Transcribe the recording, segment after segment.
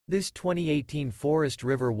This 2018 Forest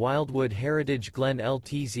River Wildwood Heritage Glen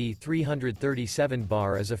LTZ 337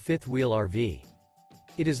 bar is a fifth-wheel RV.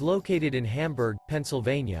 It is located in Hamburg,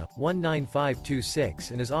 Pennsylvania,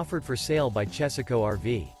 19526 and is offered for sale by Chesaco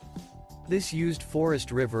RV. This used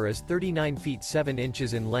Forest River is 39 feet 7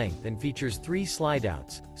 inches in length and features 3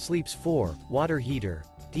 slideouts, sleeps 4, water heater,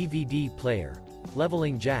 DVD player,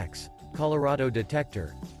 leveling jacks, Colorado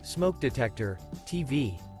Detector, smoke detector,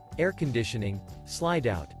 TV, air conditioning,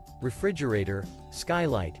 slideout, refrigerator,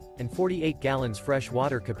 skylight, and 48 gallons fresh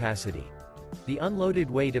water capacity. The unloaded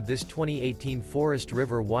weight of this 2018 Forest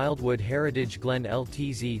River Wildwood Heritage Glen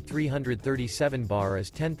LTZ 337 bar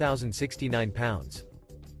is 10,069 pounds.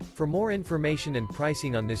 For more information and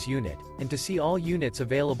pricing on this unit, and to see all units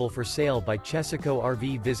available for sale by Chesaco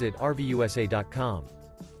RV, visit RVUSA.com.